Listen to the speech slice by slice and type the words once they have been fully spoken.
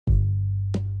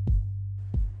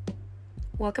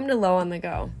Welcome to Low on the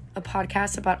Go, a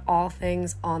podcast about all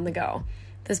things on the go.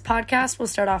 This podcast will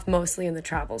start off mostly in the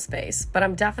travel space, but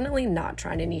I'm definitely not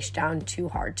trying to niche down too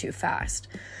hard too fast.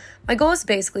 My goal is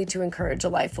basically to encourage a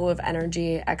life full of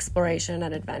energy, exploration,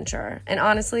 and adventure. And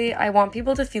honestly, I want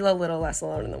people to feel a little less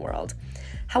alone in the world.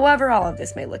 However, all of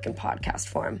this may look in podcast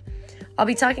form. I'll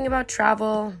be talking about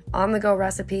travel, on-the-go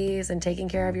recipes, and taking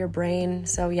care of your brain.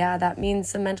 So yeah, that means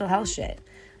some mental health shit.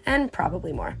 And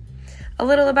probably more. A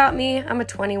little about me, I'm a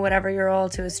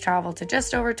 20-whatever-year-old who has traveled to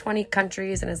just over 20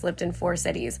 countries and has lived in 4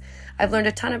 cities. I've learned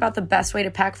a ton about the best way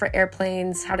to pack for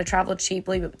airplanes, how to travel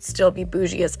cheaply but still be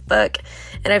bougie as fuck,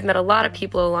 and I've met a lot of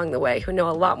people along the way who know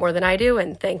a lot more than I do,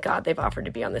 and thank God they've offered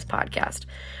to be on this podcast.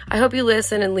 I hope you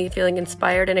listen and leave feeling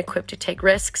inspired and equipped to take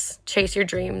risks, chase your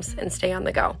dreams, and stay on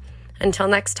the go. Until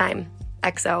next time,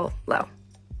 XL Low.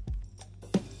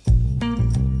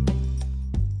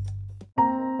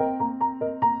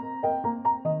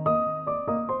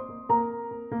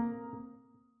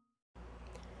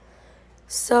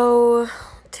 So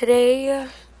today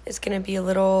is going to be a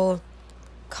little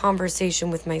conversation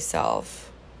with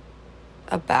myself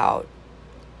about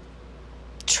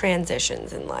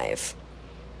transitions in life.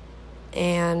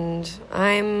 And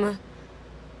I'm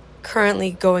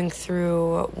currently going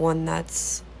through one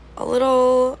that's a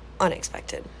little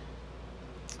unexpected.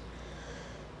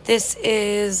 This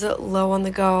is Low on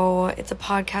the Go. It's a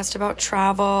podcast about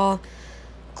travel,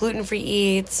 gluten-free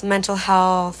eats, mental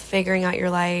health, figuring out your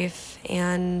life,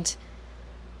 and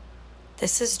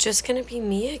this is just going to be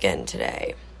me again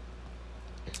today.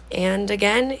 And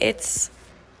again, it's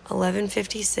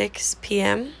 11:56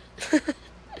 p.m.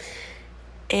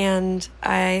 and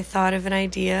I thought of an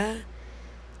idea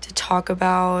to talk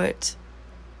about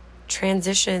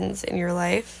transitions in your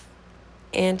life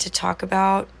and to talk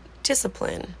about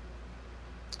discipline.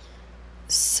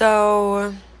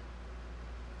 So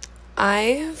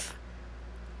I've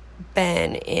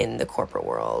been in the corporate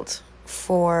world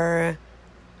for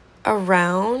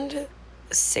around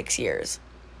 6 years.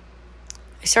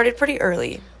 I started pretty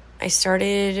early. I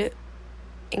started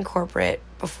in corporate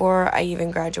before I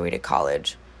even graduated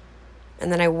college. And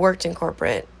then I worked in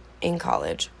corporate in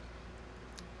college.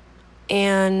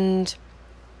 And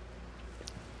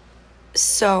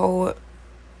so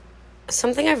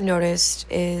something I've noticed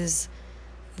is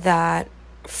that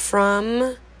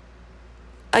from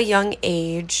a young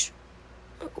age,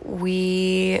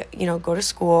 we, go to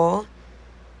school,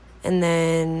 and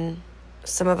then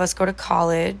some of us go to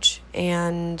college,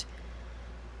 and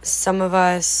some of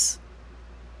us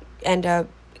end up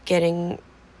getting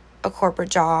a corporate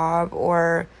job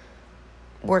or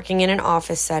working in an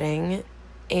office setting.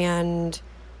 And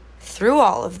through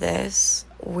all of this,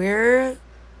 we're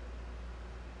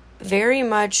very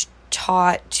much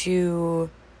taught to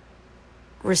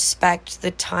respect the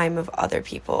time of other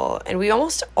people. And we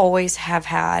almost always have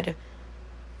had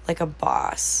like a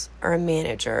boss or a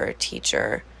manager or a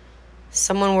teacher,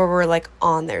 someone where we're like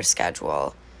on their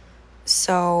schedule.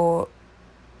 So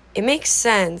it makes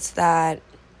sense that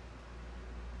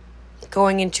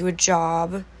going into a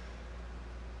job,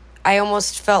 I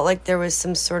almost felt like there was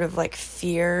some sort of like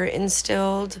fear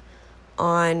instilled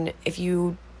on if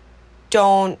you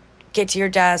don't get to your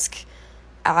desk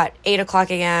at 8 o'clock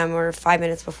a.m. or 5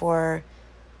 minutes before,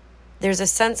 there's a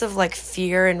sense of like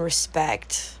fear and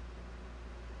respect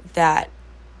that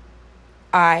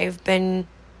I've been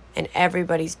and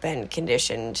everybody's been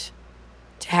conditioned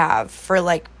to have for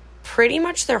like pretty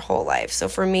much their whole life. So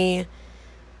for me,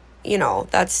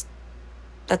 that's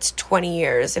 20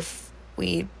 years if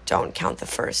we don't count the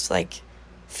first like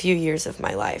few years of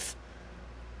my life.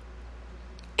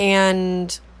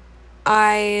 And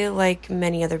I, like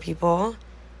many other people,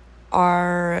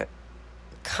 are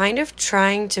kind of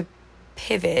trying to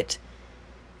pivot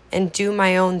and do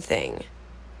my own thing,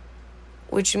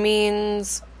 which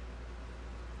means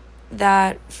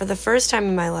that for the first time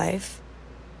in my life,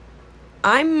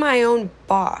 I'm my own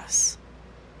boss.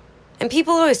 And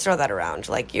people always throw that around,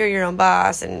 like you're your own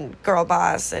boss and girl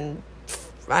boss and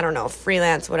I don't know,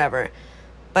 freelance, whatever.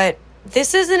 But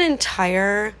this is an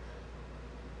entire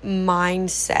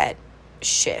mindset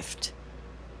shift.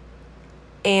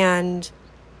 And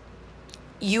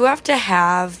you have to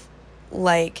have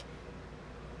like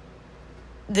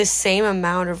the same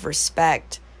amount of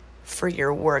respect for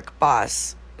your work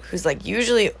boss, who's like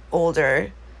usually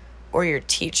older, or your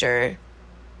teacher.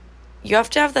 You have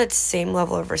to have that same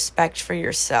level of respect for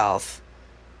yourself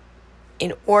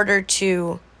in order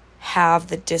to have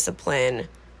the discipline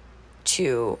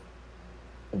to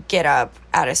get up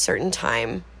at a certain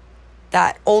time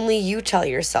that only you tell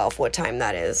yourself what time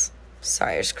that is.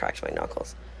 Sorry, I just cracked my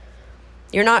knuckles.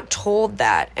 You're not told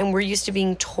that, and we're used to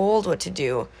being told what to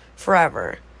do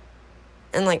forever.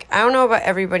 And, like, I don't know about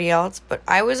everybody else, but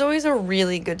I was always a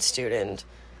really good student.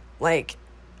 Like,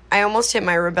 I almost hit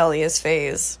my rebellious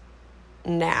phase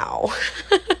now.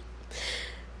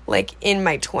 Like, in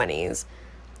my 20s.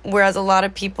 Whereas a lot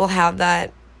of people have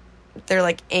that, they're,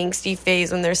 like, angsty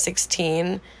phase when they're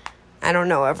 16. I don't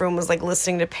know, everyone was, like,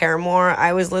 listening to Paramore.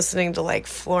 I was listening to, like,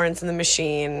 Florence and the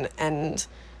Machine and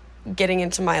getting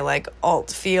into my, like,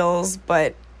 alt feels,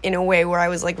 but in a way where I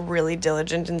was, like, really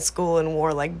diligent in school and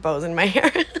wore, like, bows in my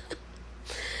hair.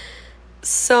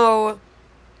 So,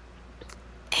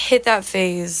 hit that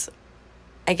phase,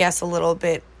 I guess, a little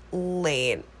bit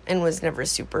late and was never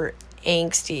super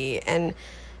angsty. And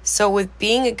so with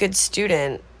being a good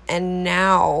student and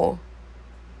now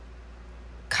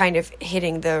kind of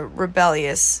hitting the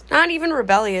rebellious, not even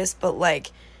rebellious, but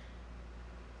like,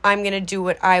 I'm going to do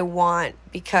what I want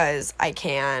because I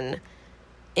can,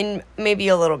 in maybe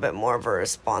a little bit more of a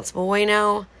responsible way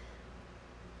now,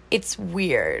 it's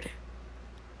weird.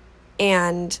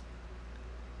 And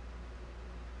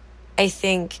I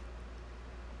think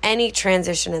any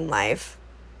transition in life,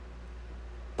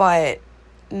 but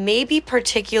maybe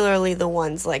particularly the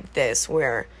ones like this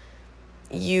where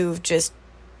you've just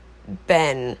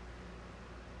been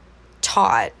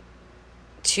taught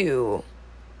to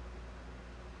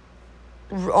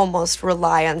almost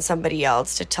rely on somebody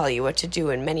else to tell you what to do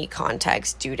in many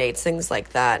contexts, due dates, things like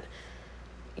that.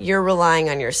 You're relying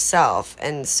on yourself.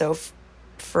 And so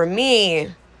for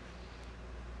me,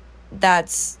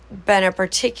 that's been a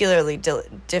particularly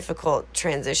difficult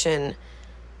transition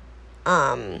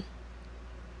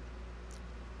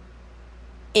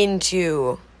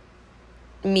into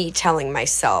me telling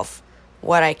myself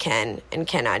what I can and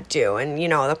cannot do. And, you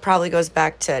know, that probably goes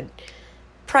back to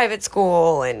private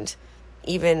school and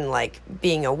even, like,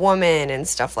 being a woman and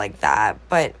stuff like that.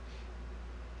 But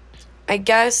I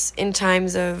guess in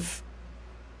times of,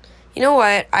 you know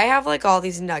what, I have, like, all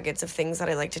these nuggets of things that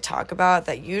I like to talk about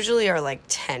that usually are, like,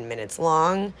 10 minutes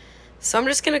long. So I'm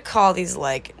just going to call these,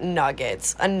 like,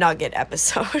 nuggets, a nugget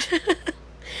episode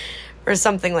or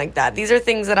something like that. These are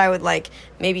things that I would, like,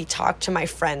 maybe talk to my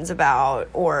friends about,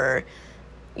 or,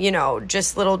 you know,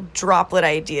 just little droplet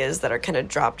ideas that are kind of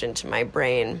dropped into my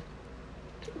brain.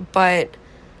 But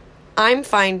I'm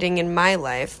finding in my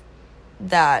life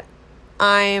that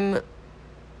I'm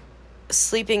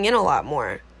sleeping in a lot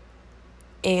more.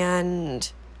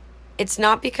 And it's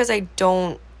not because I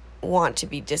don't want to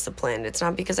be disciplined. It's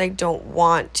not because I don't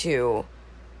want to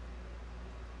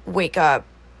wake up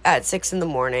at 6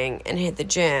 a.m. and hit the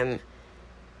gym.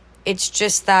 It's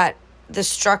just that the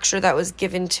structure that was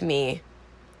given to me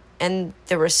and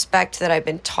the respect that I've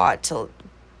been taught to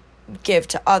give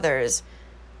to others,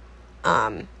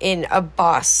 in a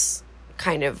boss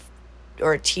kind of,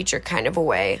 or a teacher kind of a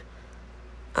way,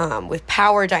 with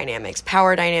power dynamics.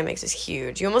 Power dynamics is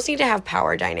huge. You almost need to have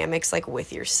power dynamics, like,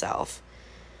 with yourself.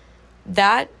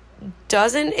 That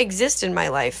doesn't exist in my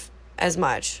life as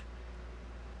much.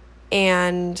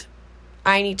 And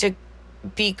I need to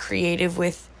be creative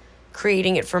with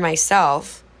creating it for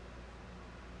myself,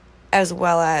 as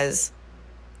well as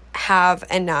have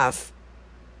enough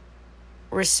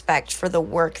respect for the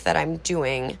work that I'm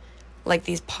doing, like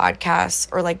these podcasts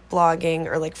or like blogging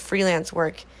or like freelance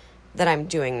work that I'm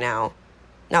doing now.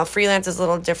 Now, freelance is a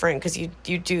little different because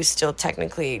you do still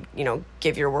technically, you know,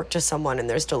 give your work to someone and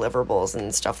there's deliverables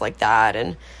and stuff like that.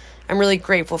 And I'm really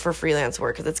grateful for freelance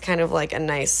work because it's kind of like a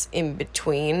nice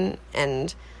in-between.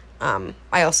 And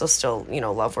I also still, you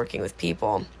know, love working with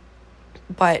people.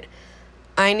 But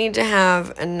I need to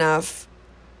have enough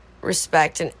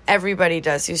respect, and everybody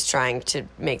does who's trying to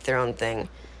make their own thing,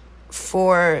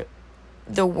 for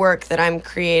the work that I'm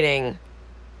creating,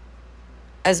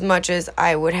 as much as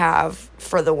I would have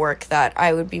for the work that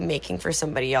I would be making for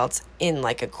somebody else in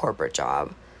like a corporate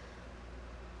job.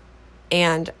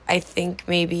 And I think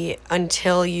maybe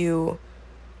until you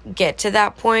get to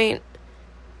that point,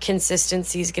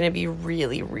 consistency is going to be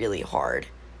really, really hard.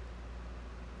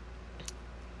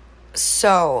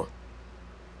 So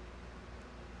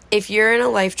if you're in a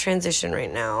life transition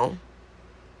right now,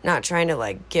 not trying to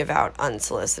like give out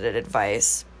unsolicited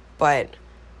advice, but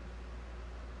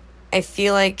I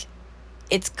feel like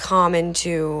it's common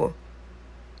to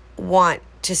want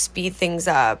to speed things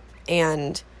up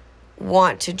and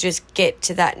want to just get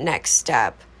to that next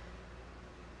step.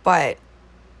 But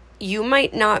you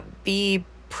might not be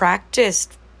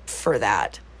practiced for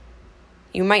that.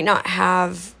 You might not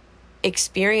have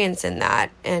experience in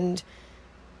that. And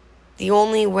the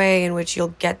only way in which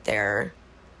you'll get there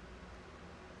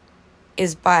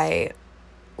is by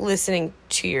listening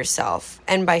to yourself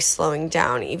and by slowing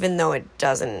down, even though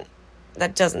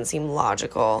that doesn't seem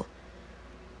logical,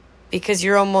 because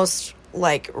you're almost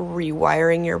like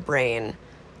rewiring your brain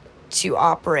to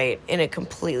operate in a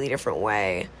completely different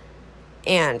way.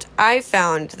 And I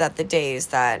found that the days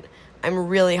that I'm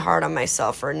really hard on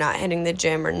myself for not hitting the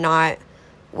gym or not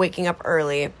waking up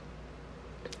early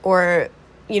or,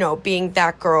 being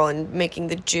that girl and making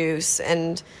the juice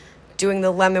and doing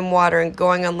the lemon water and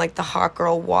going on like the hot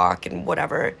girl walk and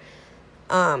whatever,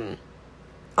 on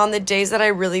the days that I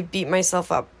really beat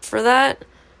myself up for that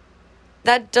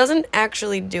doesn't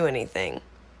actually do anything.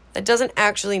 That doesn't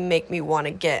actually make me want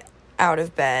to get out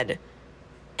of bed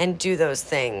and do those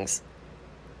things.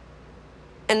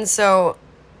 And so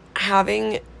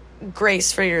having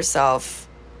grace for yourself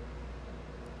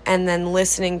and then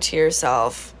listening to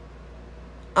yourself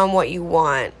on what you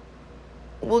want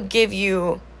will give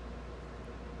you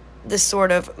the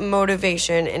sort of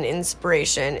motivation and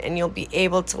inspiration, and you'll be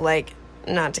able to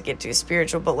not to get too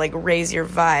spiritual, but raise your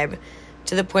vibe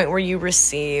to the point where you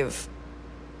receive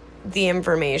the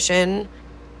information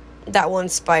that will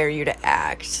inspire you to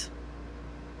act.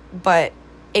 But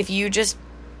if you just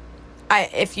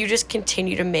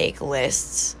continue to make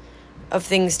lists of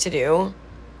things to do,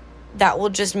 that will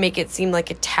just make it seem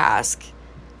like a task,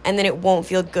 and then it won't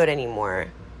feel good anymore,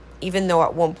 even though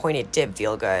at one point it did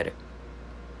feel good.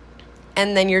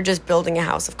 And then you're just building a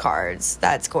house of cards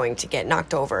that's going to get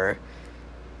knocked over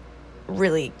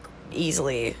really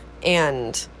easily,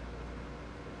 and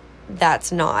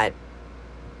that's not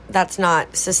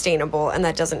sustainable, and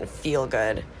that doesn't feel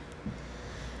good.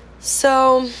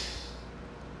 So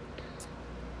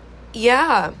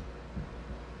yeah,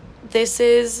 this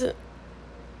is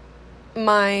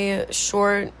my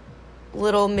short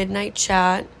little midnight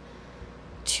chat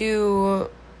to,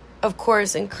 of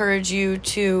course, encourage you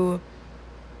to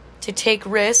take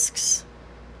risks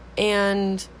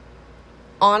and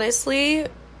honestly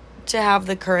to have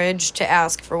the courage to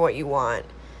ask for what you want,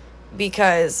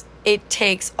 because it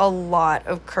takes a lot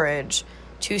of courage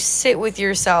to sit with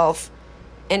yourself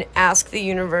and ask the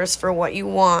universe for what you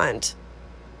want,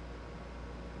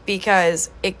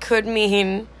 because it could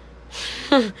mean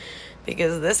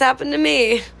because this happened to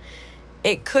me,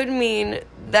 it could mean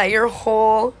that your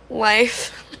whole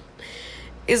life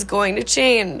is going to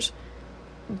change.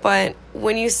 But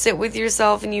when you sit with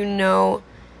yourself and you know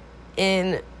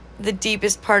in the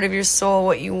deepest part of your soul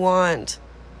what you want,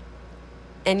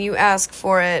 and you ask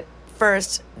for it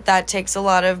first, that takes a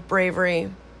lot of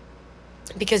bravery,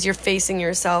 because you're facing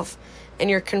yourself and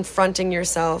you're confronting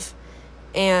yourself.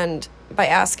 And by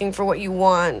asking for what you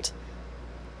want,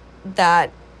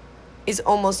 that is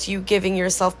almost you giving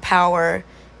yourself power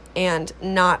and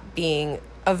not being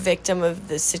a victim of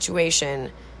the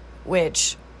situation,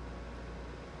 which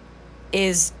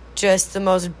is just the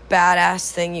most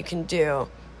badass thing you can do.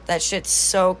 That shit's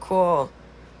so cool.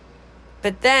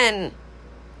 But then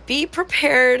be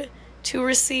prepared to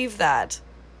receive that.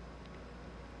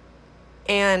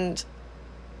 And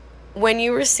when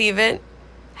you receive it,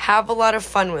 have a lot of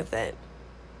fun with it.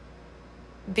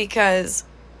 Because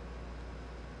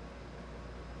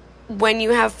when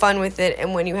you have fun with it,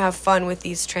 and when you have fun with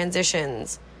these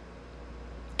transitions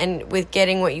and with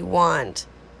getting what you want,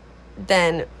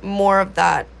 then more of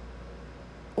that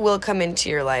will come into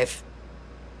your life.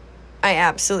 I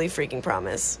absolutely freaking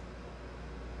promise.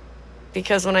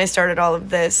 Because when I started all of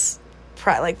this,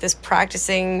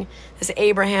 practicing this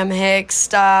Abraham Hicks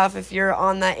stuff, if you're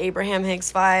on that Abraham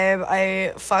Hicks vibe,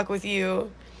 I fuck with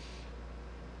you.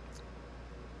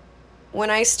 When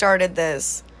I started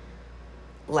this,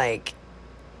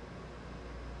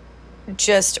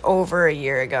 just over a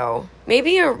year ago,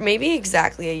 maybe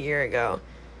exactly a year ago,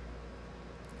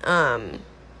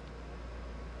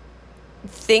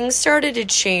 things started to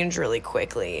change really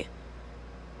quickly.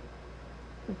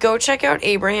 Go check out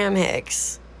Abraham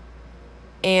Hicks.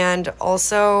 And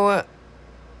also,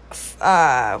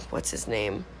 what's his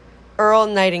name? Earl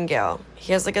Nightingale.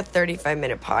 He has a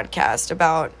 35-minute podcast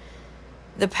about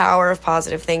the power of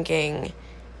positive thinking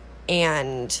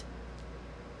and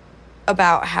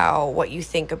about how what you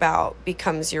think about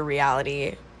becomes your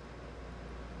reality.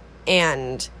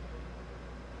 And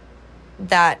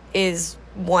that is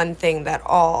one thing that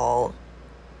all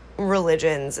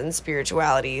religions and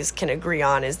spiritualities can agree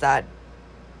on, is that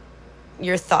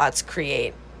your thoughts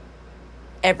create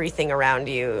everything around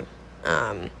you.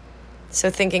 So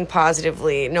thinking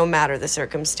positively, no matter the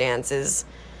circumstances,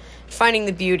 finding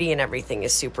the beauty in everything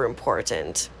is super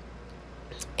important.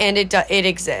 And it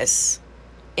exists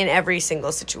in every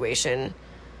single situation.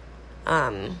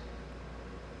 Even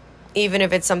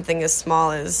if it's something as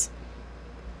small as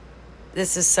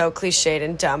this is so cliched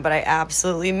and dumb, but I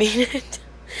absolutely mean it.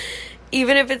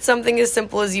 Even if it's something as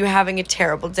simple as you having a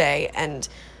terrible day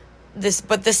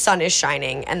but the sun is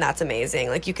shining, and that's amazing.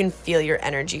 Like, you can feel your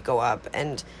energy go up,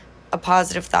 and a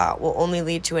positive thought will only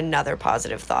lead to another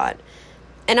positive thought.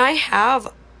 And I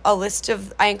have a list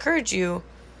of, I encourage you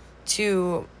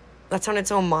to, that sounded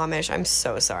so momish, I'm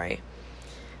so sorry.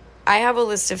 I have a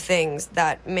list of things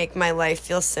that make my life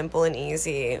feel simple and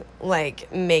easy,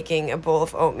 like making a bowl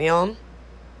of oatmeal.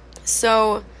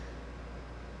 So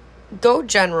go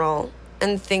general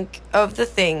and think of the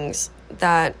things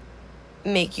that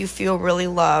make you feel really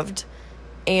loved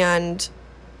and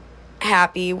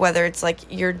happy, whether it's like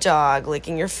your dog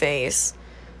licking your face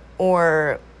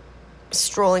or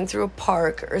strolling through a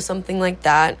park or something like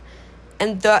that.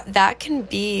 And that can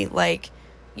be like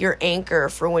your anchor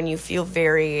for when you feel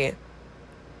very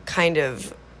kind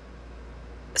of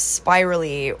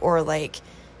spirally, or like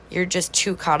you're just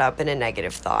too caught up in a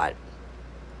negative thought.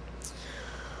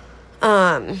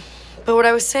 But what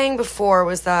I was saying before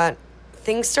was that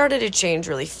things started to change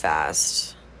really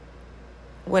fast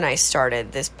when I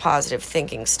started this positive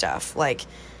thinking stuff. Like,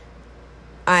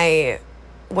 I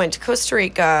went to Costa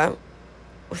Rica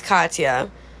with Katya.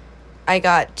 I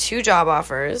got 2 job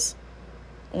offers,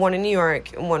 one in New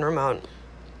York and one remote.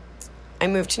 I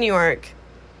moved to New York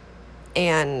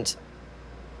and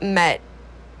met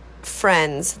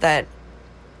friends that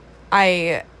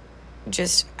I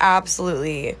just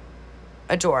absolutely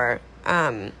adore.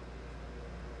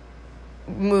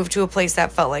 Moved to a place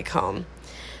that felt like home.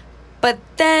 But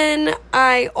then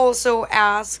I also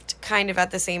asked, kind of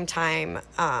at the same time,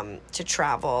 to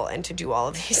travel and to do all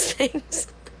of these things.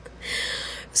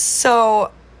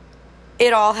 So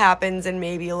it all happens, and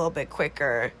maybe a little bit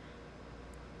quicker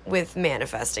with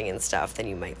manifesting and stuff than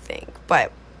you might think.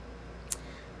 But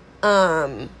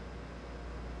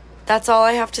that's all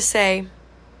I have to say.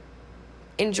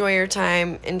 Enjoy your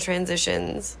time in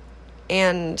transitions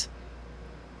and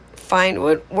find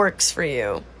what works for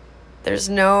you. There's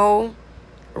no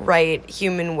right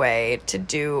human way to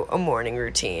do a morning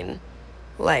routine,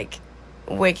 like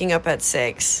waking up at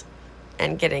 6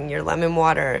 and getting your lemon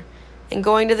water and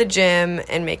going to the gym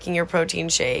and making your protein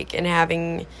shake and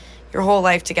having your whole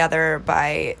life together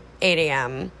by 8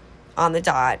 a.m. on the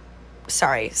dot.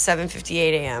 7:58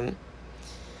 a.m.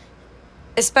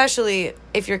 Especially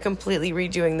if you're completely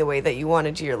redoing the way that you want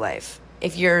to do your life.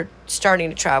 If you're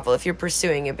starting to travel, if you're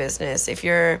pursuing a business, if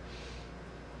you're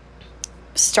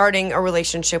starting a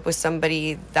relationship with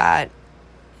somebody that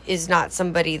is not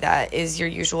somebody that is your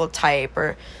usual type,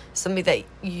 or somebody that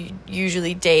you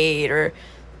usually date, or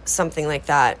something like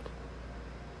that.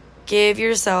 Give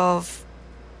yourself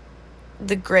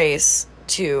the grace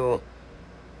to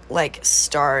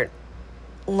start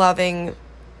loving,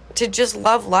 to just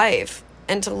love life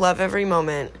and to love every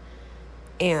moment,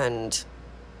 and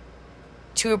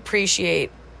to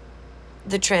appreciate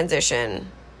the transition,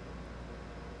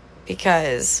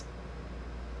 because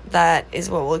that is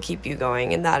what will keep you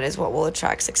going, and that is what will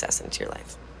attract success into your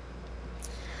life.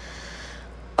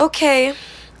 Okay,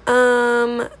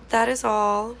 that is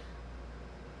all.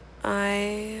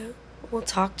 I will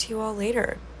talk to you all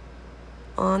later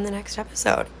on the next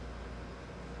episode.